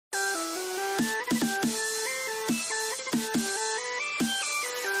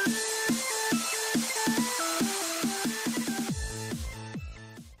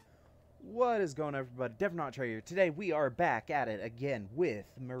What is going on, everybody? Definite here. Today we are back at it again with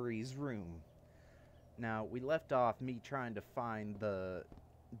Marie's room. Now, we left off me trying to find the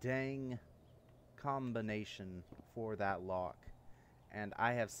dang combination for that lock. And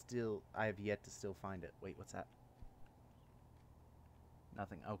I have yet to still find it. Wait, what's that?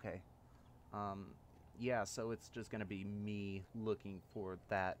 Nothing. Okay. Yeah, so it's just gonna be me looking for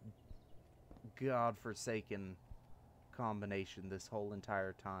that godforsaken combination this whole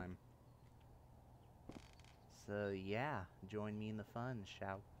entire time. So, yeah, join me in the fun,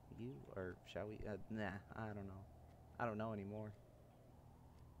 shall you? Or shall we? Nah, I don't know. I don't know anymore.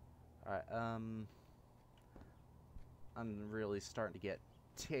 Alright, I'm really starting to get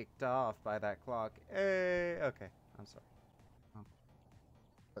ticked off by that clock. Hey, okay, I'm sorry.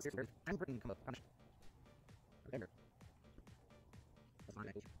 I'm bringing come up. Remember.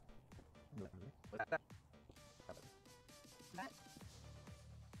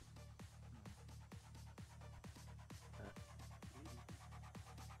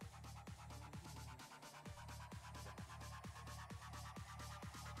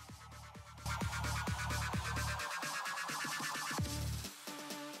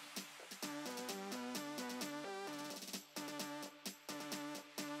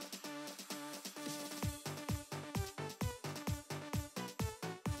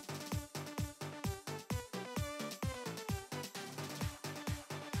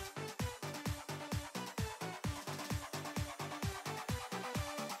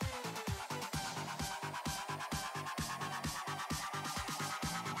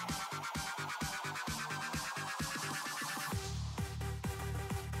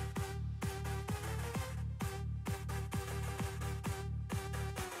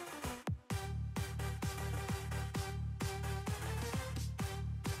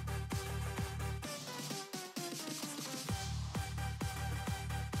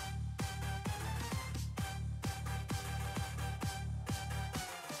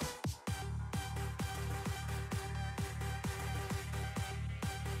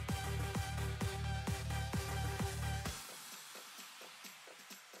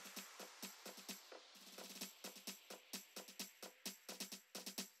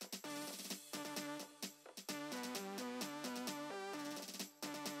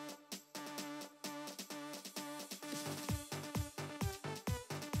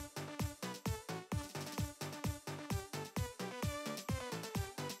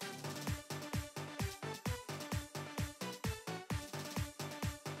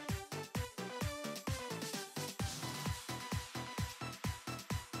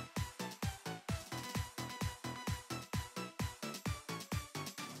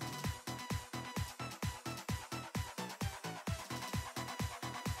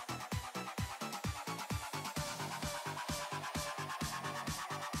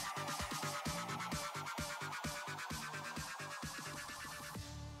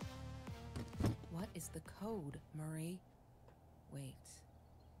 What is the code, Marie? Wait.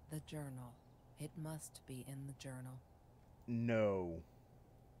 The journal. It must be in the journal. No.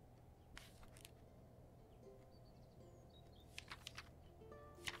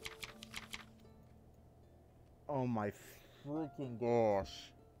 Oh my freaking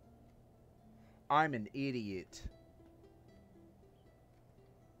gosh. I'm an idiot.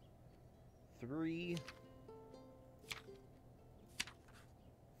 3,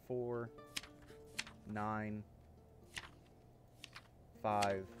 4, 9,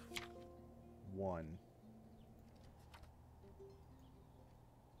 5, 1.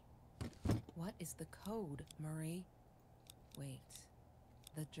 What is the code, Marie? Wait.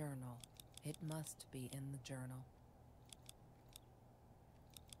 The journal. It must be in the journal.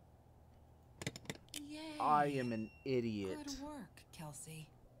 Yay! I am an idiot. Good work, Kelsey.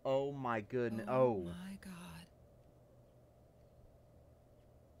 Oh my goodness. Oh my God.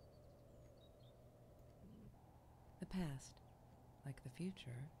 The past, like the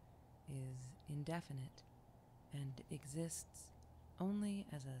future, is indefinite and exists only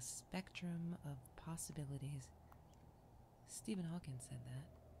as a spectrum of possibilities. Stephen Hawking said that.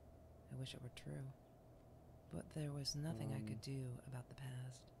 I wish it were true. But there was nothing I could do about the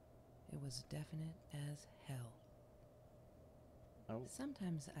past. It was definite as hell. Oh.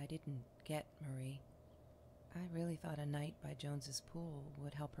 Sometimes I didn't get Marie. I really thought a night by Jones's pool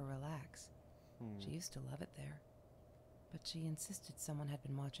would help her relax. She used to love it there. But she insisted someone had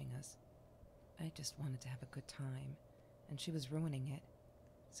been watching us. I just wanted to have a good time, and she was ruining it.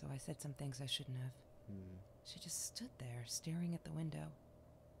 So I said some things I shouldn't have. She just stood there, staring at the window.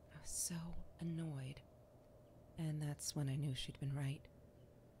 I was so annoyed. And that's when I knew she'd been right.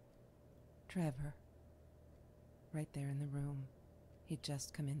 Trevor. Right there in the room. He'd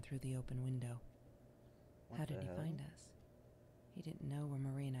just come in through the open window. How did he find us? He didn't know where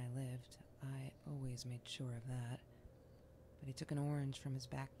Marie and I lived. I always made sure of that. But he took an orange from his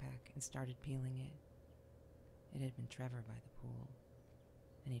backpack and started peeling it. It had been Trevor by the pool,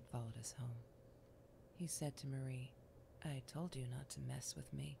 and he'd followed us home. He said to Marie, "I told you not to mess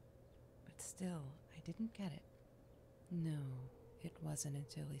with me." But still, I didn't get it. No, it wasn't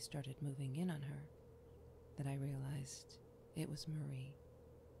until he started moving in on her that I realized it was Marie.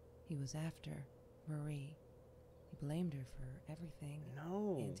 He was after Marie. He blamed her for everything.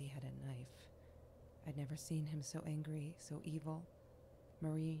 No. And he had a knife. I'd never seen him so angry, so evil.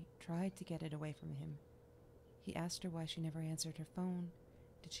 Marie tried to get it away from him. He asked her why she never answered her phone.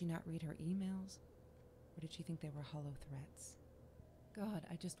 Did she not read her emails? Or did she think they were hollow threats? God,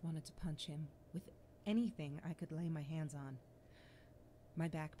 I just wanted to punch him with anything I could lay my hands on. My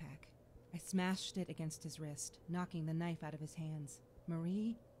backpack. I smashed it against his wrist, knocking the knife out of his hands.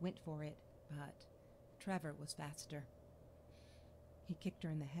 Marie went for it, but Trevor was faster. He kicked her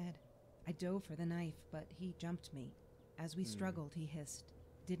in the head. I dove for the knife, but he jumped me. As we struggled, he hissed,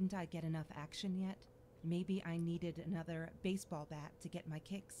 "Didn't I get enough action yet? Maybe I needed another baseball bat to get my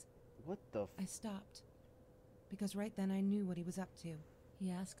kicks." What the I stopped, because right then I knew what he was up to.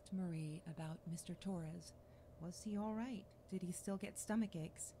 He asked Marie about Mr. Torres. Was he all right? Did he still get stomach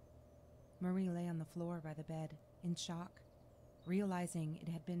aches? Marie lay on the floor by the bed, in shock, realizing it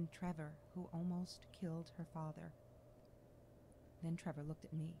had been Trevor who almost killed her father. Then Trevor looked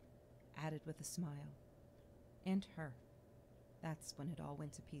at me, added with a smile. And her. That's when it all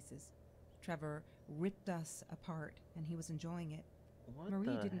went to pieces. Trevor ripped us apart, and he was enjoying it.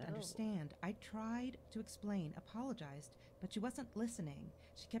 Marie didn't understand. I tried to explain, apologized, but she wasn't listening.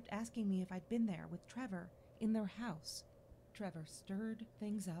 She kept asking me if I'd been there with Trevor, in their house. Trevor stirred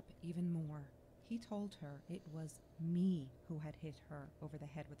things up even more. He told her it was me who had hit her over the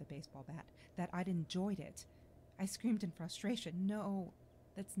head with a baseball bat, that I'd enjoyed it. I screamed in frustration, "No,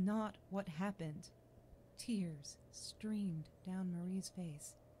 that's not what happened." Tears streamed down Marie's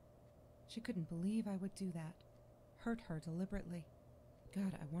face. She couldn't believe I would do that, hurt her deliberately.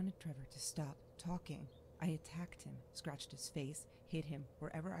 God, I wanted Trevor to stop talking. I attacked him, scratched his face, hit him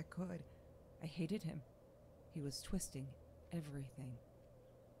wherever I could. I hated him. He was twisting everything.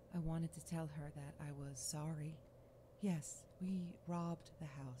 I wanted to tell her that I was sorry. Yes, we robbed the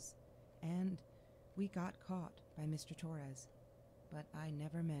house, and we got caught by Mr. Torres, but I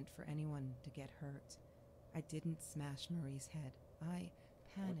never meant for anyone to get hurt. I didn't smash Marie's head. I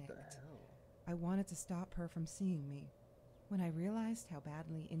panicked. What the hell? I wanted to stop her from seeing me. When I realized how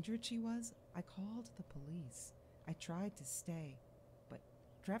badly injured she was, I called the police. I tried to stay, but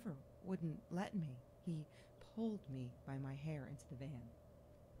Trevor wouldn't let me. He pulled me by my hair into the van.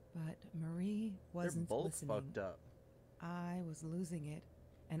 But Marie wasn't They're both listening. fucked up. I was losing it,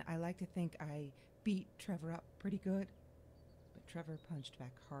 and I like to think I beat Trevor up pretty good. But Trevor punched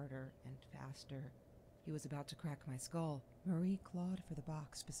back harder and faster. He was about to crack my skull. Marie clawed for the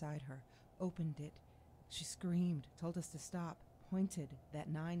box beside her, opened it. She screamed, told us to stop, pointed that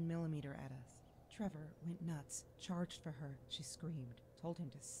 9mm at us. Trevor went nuts, charged for her. She screamed, told him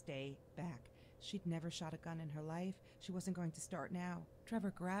to stay back. She'd never shot a gun in her life. She wasn't going to start now.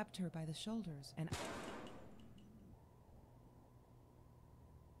 Trevor grabbed her by the shoulders and...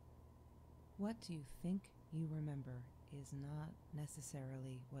 What you think you remember is not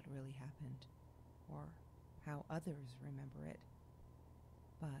necessarily what really happened, or how others remember it.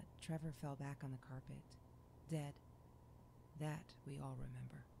 But Trevor fell back on the carpet, dead. That we all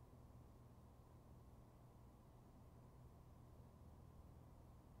remember.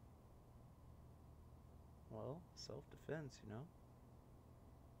 Well, self-defense, you know?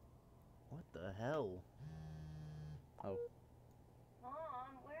 What the hell? Oh.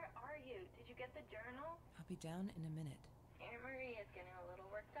 Mom, where are you? Did you get the journal? I'll be down in a minute. Aunt Marie is getting a little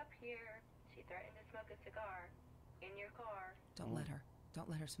worked up here. She threatened to smoke a cigar. In your car. Don't let her. Don't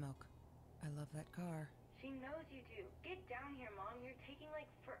let her smoke. I love that car. She knows you do. Get down here, Mom. You're taking, like,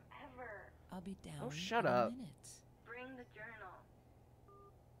 forever. I'll be down Oh, shut in up. a minute. Bring the journal.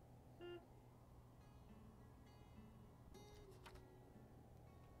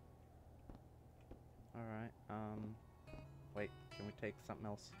 Alright, wait, can we take something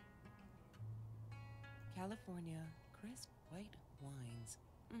else? California crisp white wines.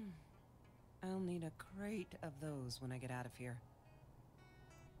 I'll need a crate of those when I get out of here.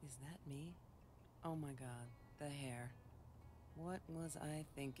 Is that me? Oh my god, the hair. What was I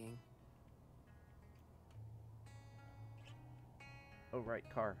thinking? Oh, right,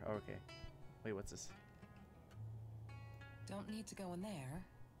 car. Oh, okay. Wait, what's this? Don't need to go in there.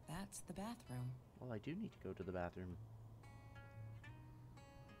 That's the bathroom. Well, I do need to go to the bathroom.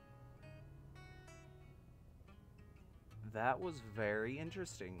 That was very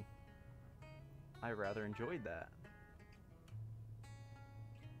interesting. I rather enjoyed that.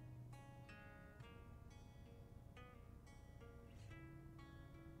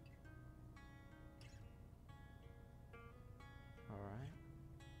 Alright.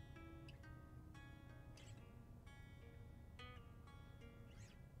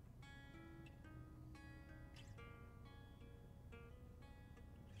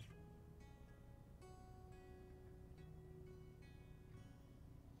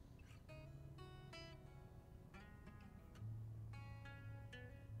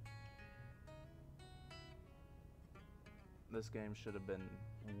 This game should have been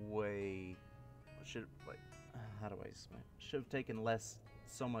way... Should, like... How do I explain? Should have taken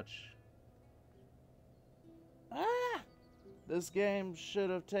so much... Ah! This game should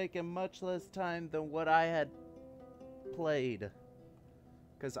have taken much less time than what I had played.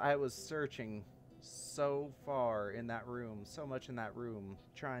 Because I was searching so far in that room, so much in that room,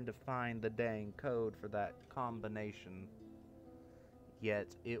 trying to find the dang code for that combination.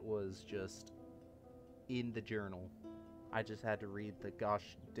 Yet, it was just in the journal. I just had to read the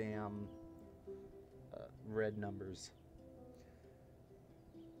gosh damn red numbers.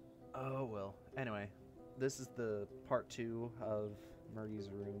 Oh well. Anyway, this is the part 2 of Murray's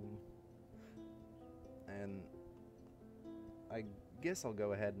room. And I guess I'll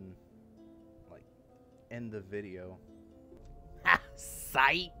go ahead and, like, end the video. Ha!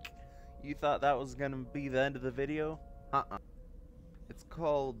 Psych! You thought that was gonna be the end of the video? Uh-uh. It's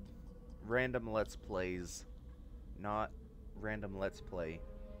called Random Let's Plays, not Random Let's Play.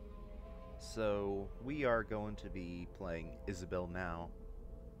 So, we are going to be playing Isabelle now.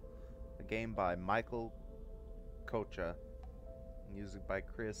 A game by Michael Kocha. Music by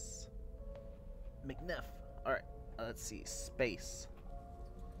Chris McNiff. Alright, let's see. Space.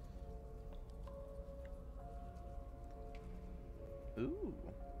 Ooh.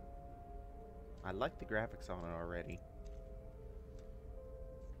 I like the graphics on it already.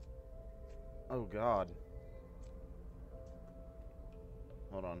 Oh god.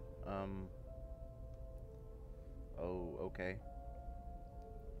 Hold on. Oh, okay.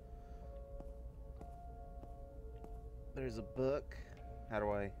 There's a book. How do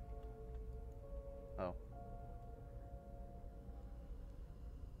I... Oh.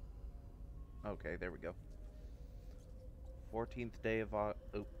 Okay, there we go. 14th day of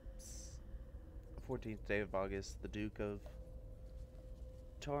Oops. 14th day of August, the Duke of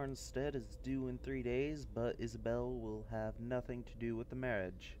Tarnstead is due in 3 days, but Isabelle will have nothing to do with the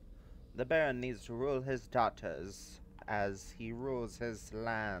marriage. The Baron needs to rule his daughters, as he rules his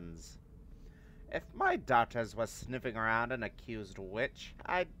lands. If my daughters were sniffing around an accused witch,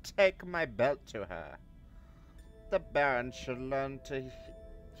 I'd take my belt to her. The Baron should learn to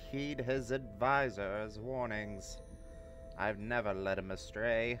heed his advisor's warnings. I've never led him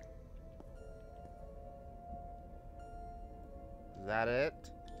astray. Is that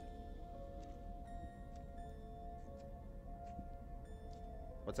it?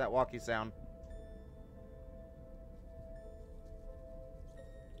 What's that walkie sound?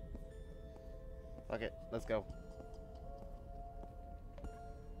 Fuck it, let's go.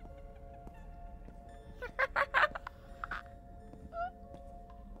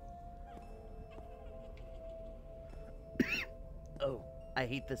 Oh, I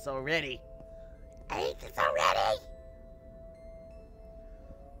hate this already. I hate this already!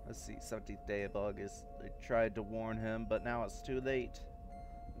 Let's see, 17th day of August. They tried to warn him, but now it's too late.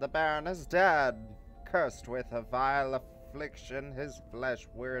 The Baron is dead, cursed with a vile affliction, his flesh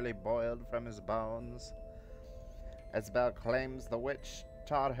wearily boiled from his bones. Isabelle claims the witch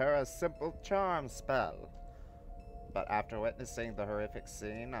taught her a simple charm spell. But after witnessing the horrific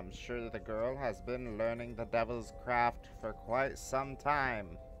scene, I'm sure the girl has been learning the devil's craft for quite some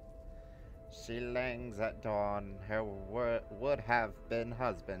time. She langs at dawn, her would-have-been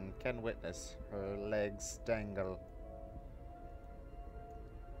husband can witness her legs dangle.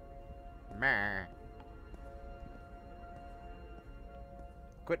 Meh.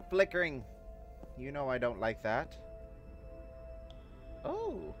 Quit flickering. You know I don't like that.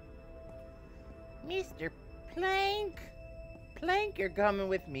 Oh. Mr. Plank. Plank, you're coming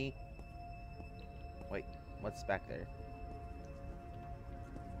with me. Wait, what's back there?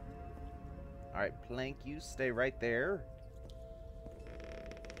 Alright, Plank, you stay right there.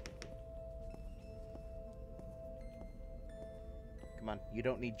 Come on, you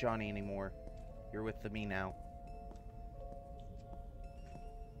don't need Johnny anymore. You're with me now.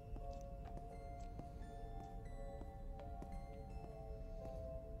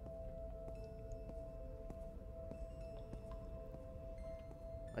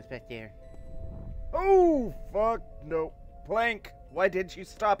 back there. Oh, fuck, no. Plank, why didn't you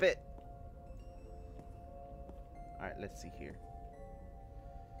stop it? Alright, let's see here.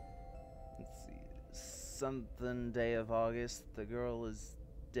 Let's see. Something day of August. The girl is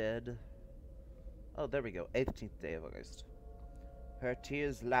dead. Oh, there we go. 18th day of August. Her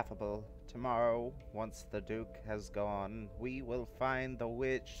tears laughable. Tomorrow, once the Duke has gone, we will find the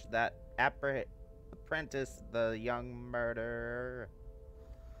witch that apprenticed the young murderer.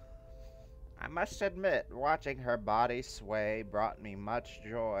 I must admit, watching her body sway brought me much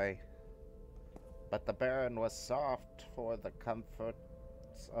joy. But the Baron was soft for the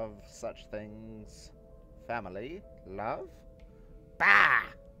comforts of such things. Family, love? Bah!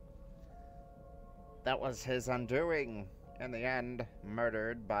 That was his undoing. In the end,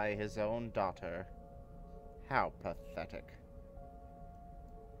 murdered by his own daughter. How pathetic.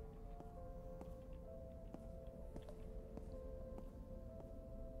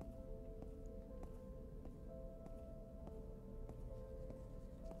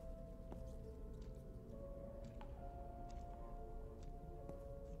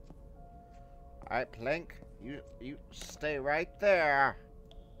 Alright, Plink, you stay right there.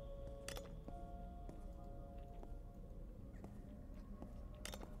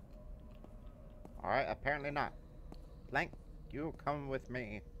 Alright, apparently not. Plank, you come with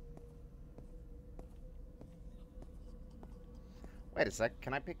me. Wait a sec,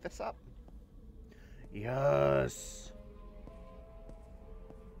 can I pick this up? Yes!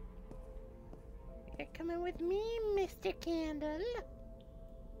 You're coming with me, Mr. Candle.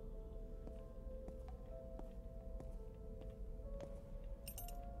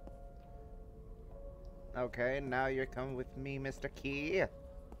 Okay, now you're coming with me, Mr. Key.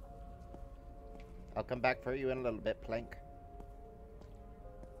 I'll come back for you in a little bit, Plank.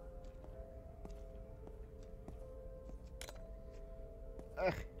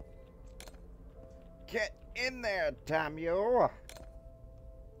 Ugh. Get in there, damn you!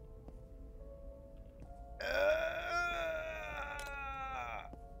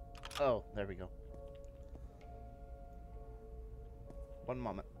 Oh, there we go. One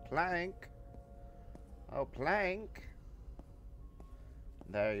moment. Plank! Oh, Plank!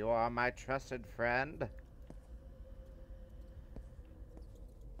 There you are, my trusted friend.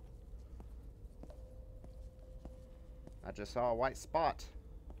 I just saw a white spot.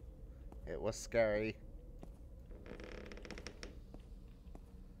 It was scary.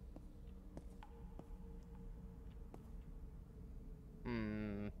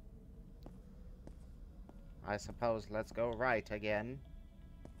 I suppose let's go right again.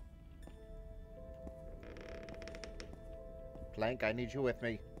 Plank, I need you with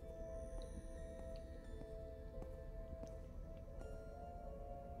me.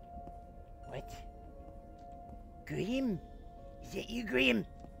 What? Grim? Is it you, Grim?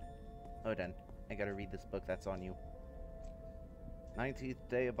 Hold on. I gotta read this book that's on you. 19th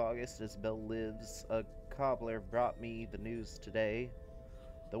day of August, Isabelle lives. A cobbler brought me the news today.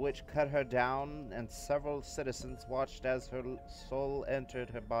 The witch cut her down, and several citizens watched as her soul entered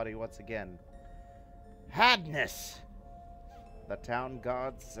her body once again. Hadness! The town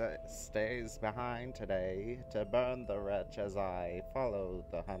guard stays behind today to burn the wretch as I follow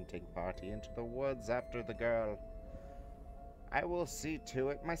the hunting party into the woods after the girl. I will see to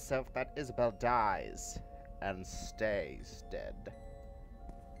it myself that Isabelle dies and stays dead.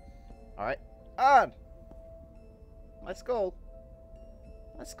 Alright. On! My skull.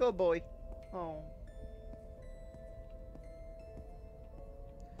 My skull boy. Oh.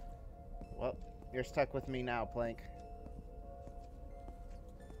 Well, you're stuck with me now, Plank.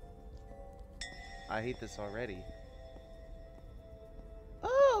 I hate this already.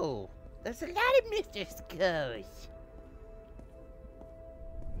 Oh! There's a lot of Mr. Skulls.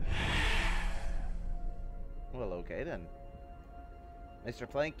 Well, okay then. Mr.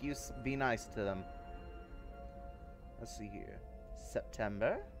 Plank, you be nice to them. Let's see here.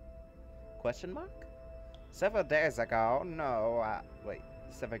 September? Question mark? Several days ago, no, wait,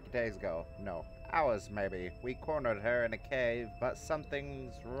 several days ago, no, hours maybe, we cornered her in a cave, but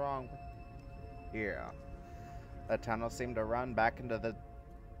something's wrong here. The tunnel seemed to run back into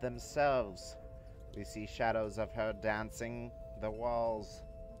themselves. We see shadows of her dancing the walls.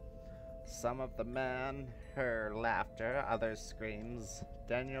 Some of the men, her laughter, others screams.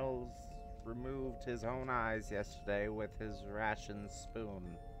 Daniels removed his own eyes yesterday with his ration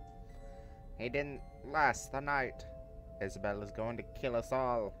spoon. He didn't last the night. Isabelle is going to kill us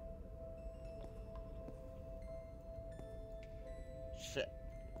all. Shit.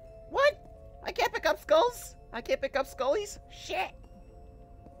 What? I can't pick up skulls? I can't pick up skullies? Shit.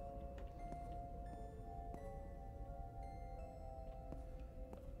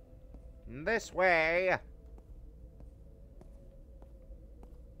 This way.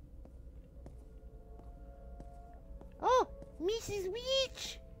 Oh, Mrs.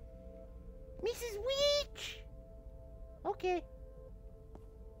 Witch! Mrs. Witch! Okay.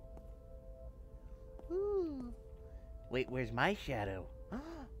 Ooh. Wait, where's my shadow?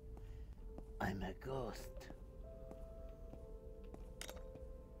 I'm a ghost.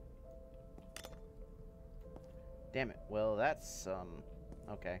 Damn it. Well, that's,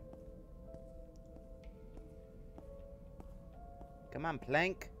 okay. Come on,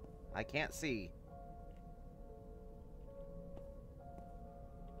 Plank. I can't see.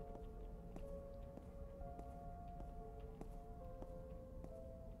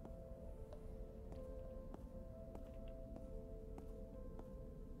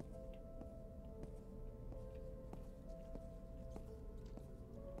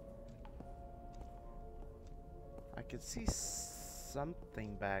 I could see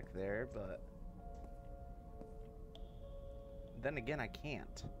something back there, but then again, I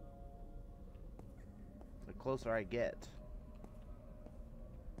can't. The closer I get.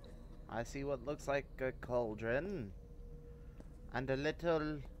 I see what looks like a cauldron. And a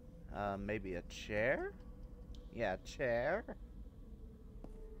little, maybe a chair? Yeah, a chair.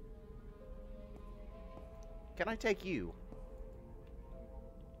 Can I take you?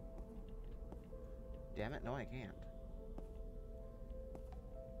 Damn it, no I can't.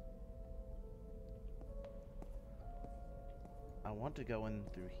 I want to go in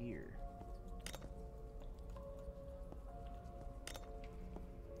through here.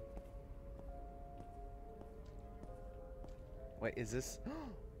 Wait, is this...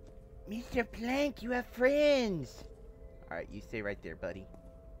 Mr. Plank, you have friends! Alright, you stay right there, buddy.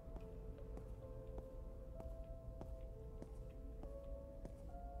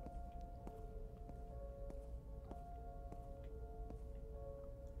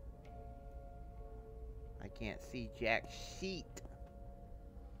 I can't see jack shit.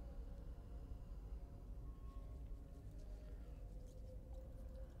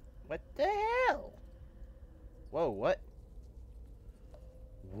 What the hell? Whoa, what?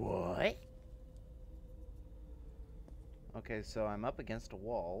 What? Okay, so I'm up against a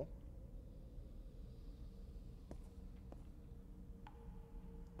wall.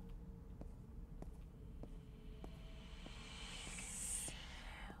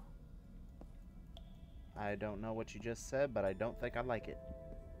 I don't know what you just said, but I don't think I like it.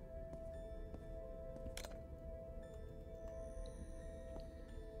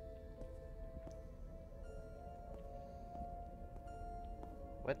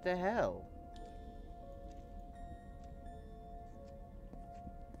 What the hell?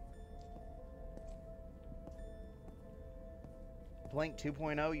 Blink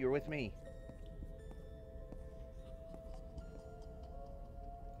 2.0, you're with me.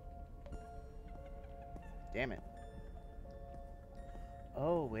 Damn it.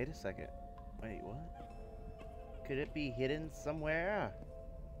 Oh, wait a second. Wait, what? Could it be hidden somewhere?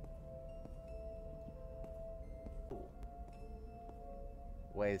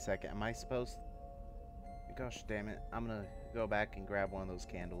 Wait a second. Am I supposed... Gosh damn it. I'm gonna go back and grab one of those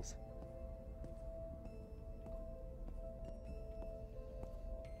candles.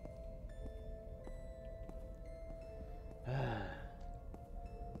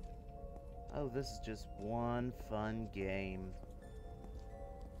 Oh, this is just one fun game.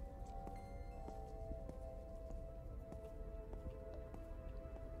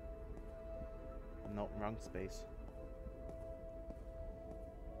 Nope, wrong space.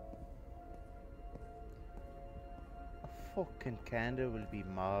 A fucking candle will be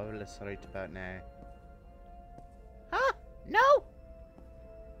marvelous right about now. Huh? No!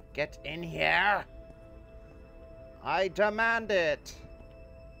 Get in here! I demand it!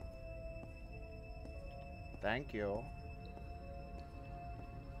 Thank you.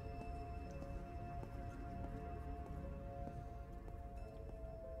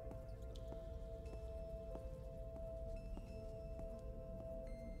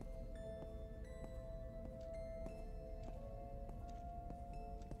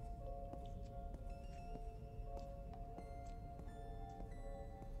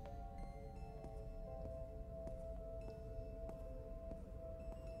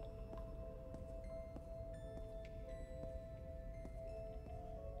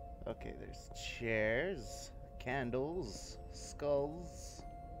 Okay, there's chairs, candles, skulls,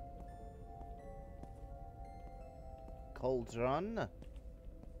 cauldron.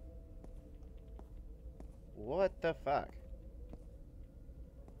 What the fuck?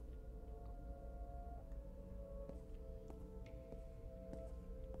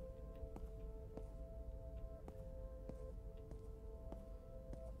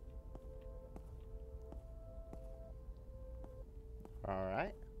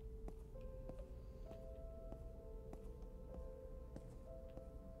 Alright.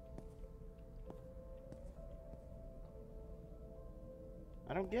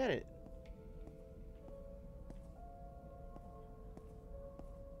 I don't get it.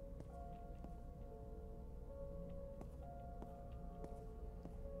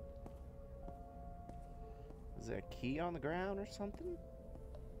 Is there a key on the ground or something?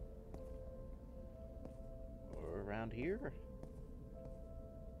 Or around here?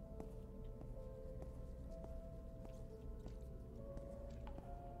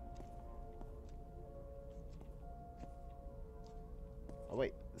 Oh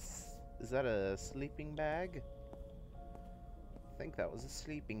wait, is that a sleeping bag? I think that was a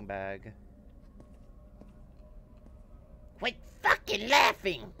sleeping bag. Quit fucking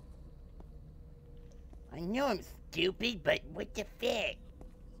laughing! I know I'm stupid, but what the fuck?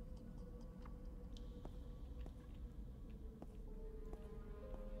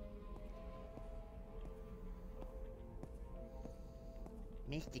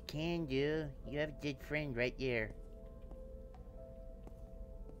 Mr. Candle, you have a good friend right there.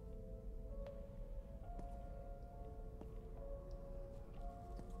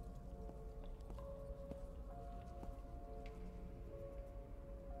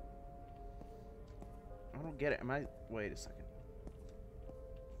 I don't get it. Am I... Wait a second.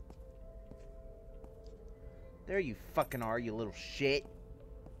 There you fucking are, you little shit.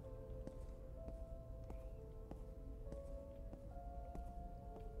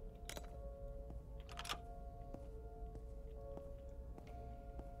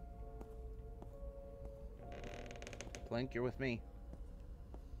 Blink, you're with me.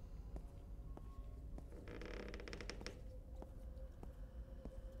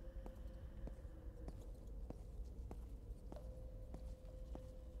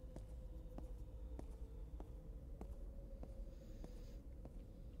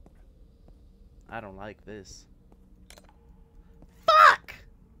 I don't like this. Fuck!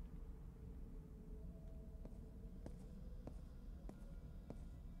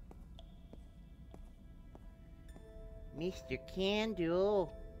 Mr.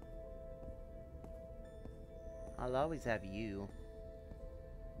 Candle. I'll always have you.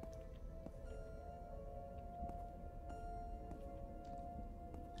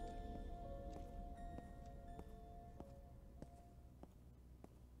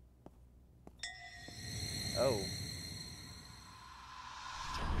 Oh.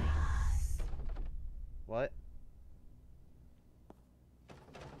 What?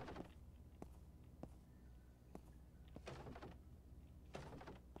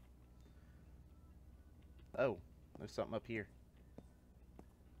 Oh, there's something up here.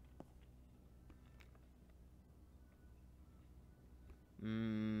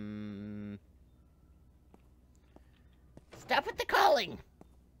 Stop with the calling!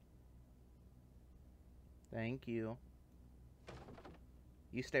 Thank you.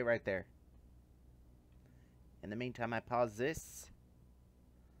 You stay right there. In the meantime, I pause this.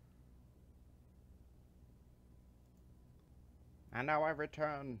 And now I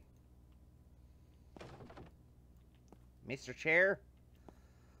return. Mr. Chair,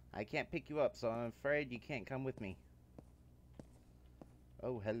 I can't pick you up, so I'm afraid you can't come with me.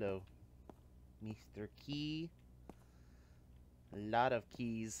 Oh, hello. Mr. Key. A lot of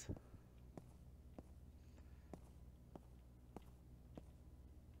keys.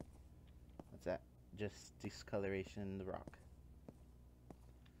 What's that? Just discoloration in the rock.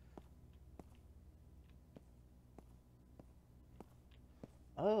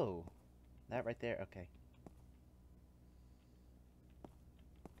 Oh, that right there. Okay.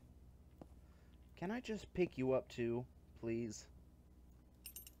 Can I just pick you up too, please?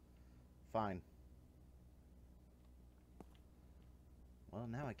 Fine. Well,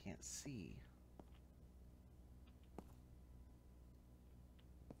 now I can't see.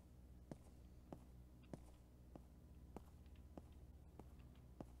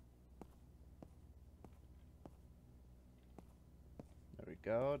 There we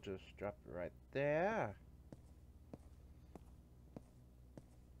go. Just drop it right there.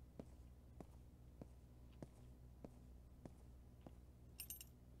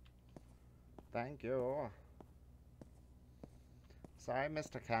 Thank you. Sorry,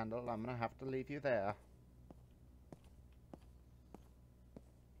 Mr. Candle. I'm gonna have to leave you there.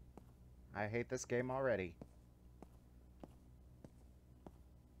 I hate this game already.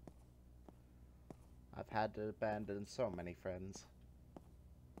 I've had to abandon so many friends.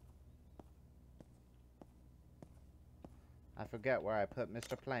 I forget where I put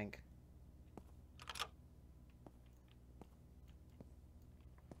Mr. Plank.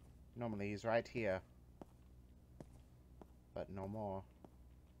 Normally he's right here. But but no more.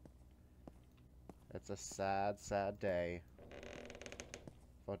 It's a sad, sad day.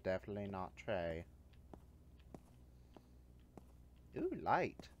 For definitely not Trey. Ooh,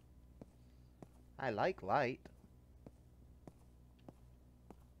 light. I like light.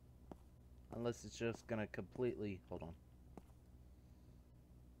 Unless it's just gonna completely... Hold on.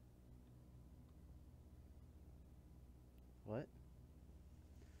 What?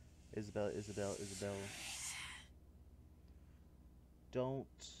 Isabelle. Don't...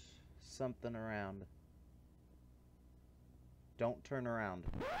 something around. Don't turn around.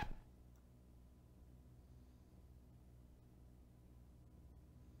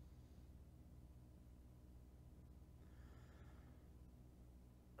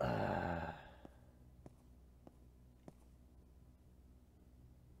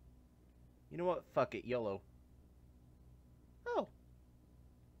 You know what? Fuck it. YOLO. Oh.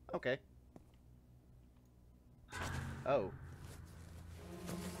 Okay. Oh.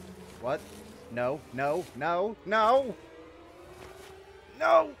 What? No. No. No. No!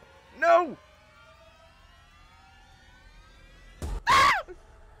 No! No! Ah!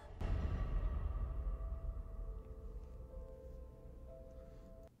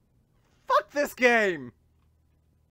 Fuck this game!